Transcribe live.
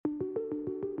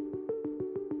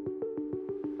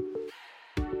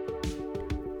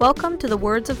Welcome to the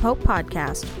Words of Hope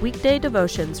podcast, weekday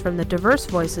devotions from the diverse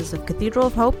voices of Cathedral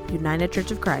of Hope, United Church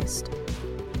of Christ.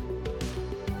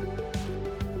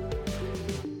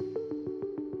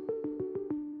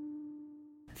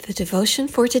 The devotion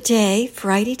for today,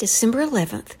 Friday, December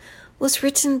 11th, was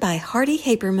written by Hardy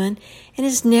Haberman and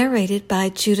is narrated by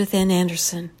Judith Ann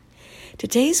Anderson.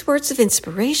 Today's words of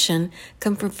inspiration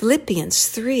come from Philippians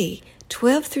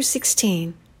 3:12 through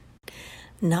 16.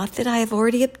 Not that I have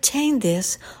already obtained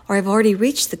this or have already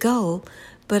reached the goal,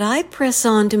 but I press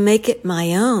on to make it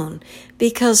my own,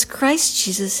 because Christ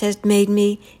Jesus has made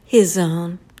me his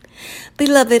own.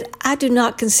 Beloved, I do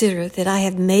not consider that I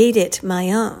have made it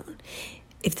my own.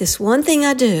 If this one thing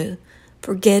I do,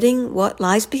 forgetting what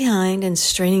lies behind and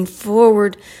straining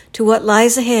forward to what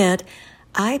lies ahead,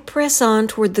 I press on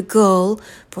toward the goal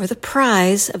for the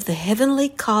prize of the heavenly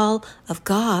call of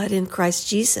God in Christ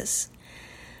Jesus.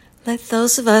 Let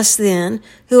those of us, then,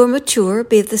 who are mature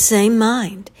be of the same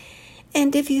mind.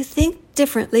 And if you think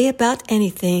differently about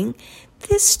anything,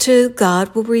 this too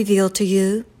God will reveal to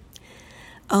you.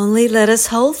 Only let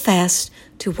us hold fast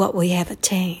to what we have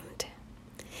attained.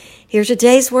 Here are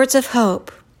today's words of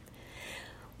hope.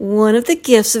 One of the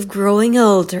gifts of growing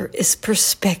older is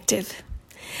perspective.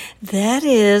 That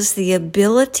is the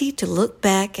ability to look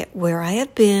back at where I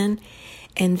have been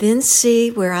and then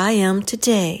see where I am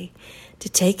today, to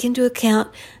take into account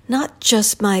not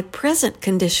just my present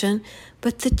condition,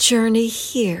 but the journey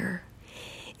here.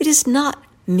 It is not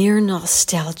mere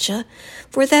nostalgia,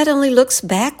 for that only looks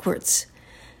backwards.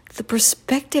 The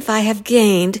perspective I have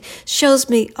gained shows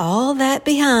me all that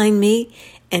behind me,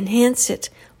 and hence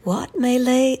what may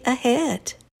lay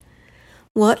ahead.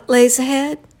 What lays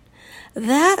ahead?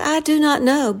 That I do not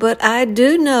know, but I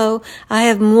do know I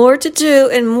have more to do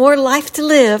and more life to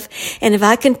live, and if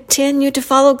I continue to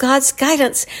follow God's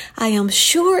guidance, I am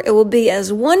sure it will be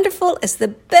as wonderful as the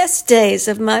best days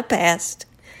of my past.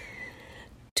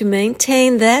 To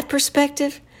maintain that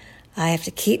perspective, I have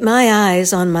to keep my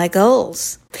eyes on my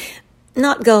goals.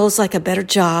 Not goals like a better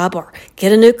job or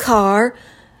get a new car,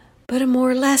 but a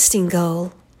more lasting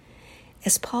goal.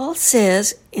 As Paul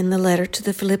says in the letter to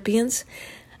the Philippians,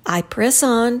 I press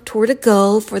on toward a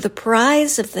goal for the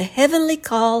prize of the heavenly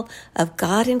call of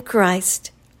God in Christ.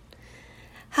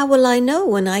 How will I know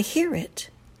when I hear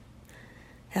it?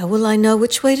 How will I know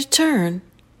which way to turn?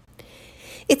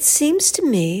 It seems to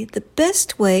me the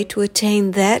best way to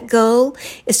attain that goal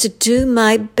is to do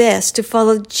my best to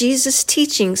follow Jesus'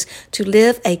 teachings to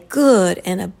live a good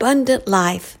and abundant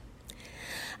life.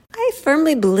 I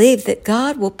firmly believe that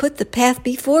God will put the path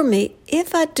before me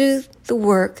if I do the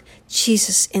work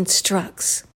Jesus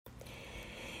instructs.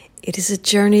 It is a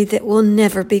journey that will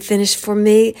never be finished for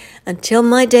me until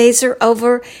my days are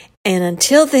over, and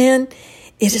until then,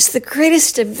 it is the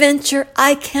greatest adventure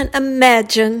I can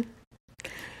imagine.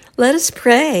 Let us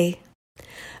pray.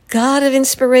 God of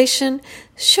inspiration,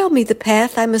 show me the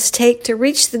path I must take to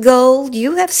reach the goal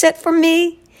you have set for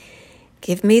me.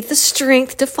 Give me the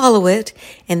strength to follow it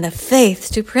and the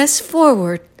faith to press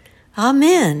forward.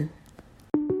 Amen.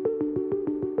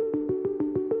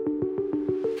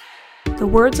 The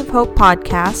Words of Hope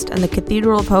podcast and the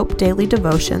Cathedral of Hope daily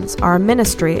devotions are a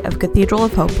ministry of Cathedral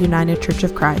of Hope United Church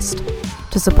of Christ.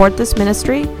 To support this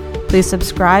ministry, please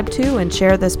subscribe to and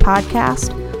share this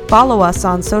podcast, follow us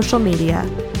on social media,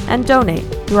 and donate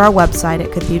through our website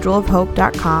at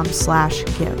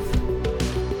cathedralofhope.com/give.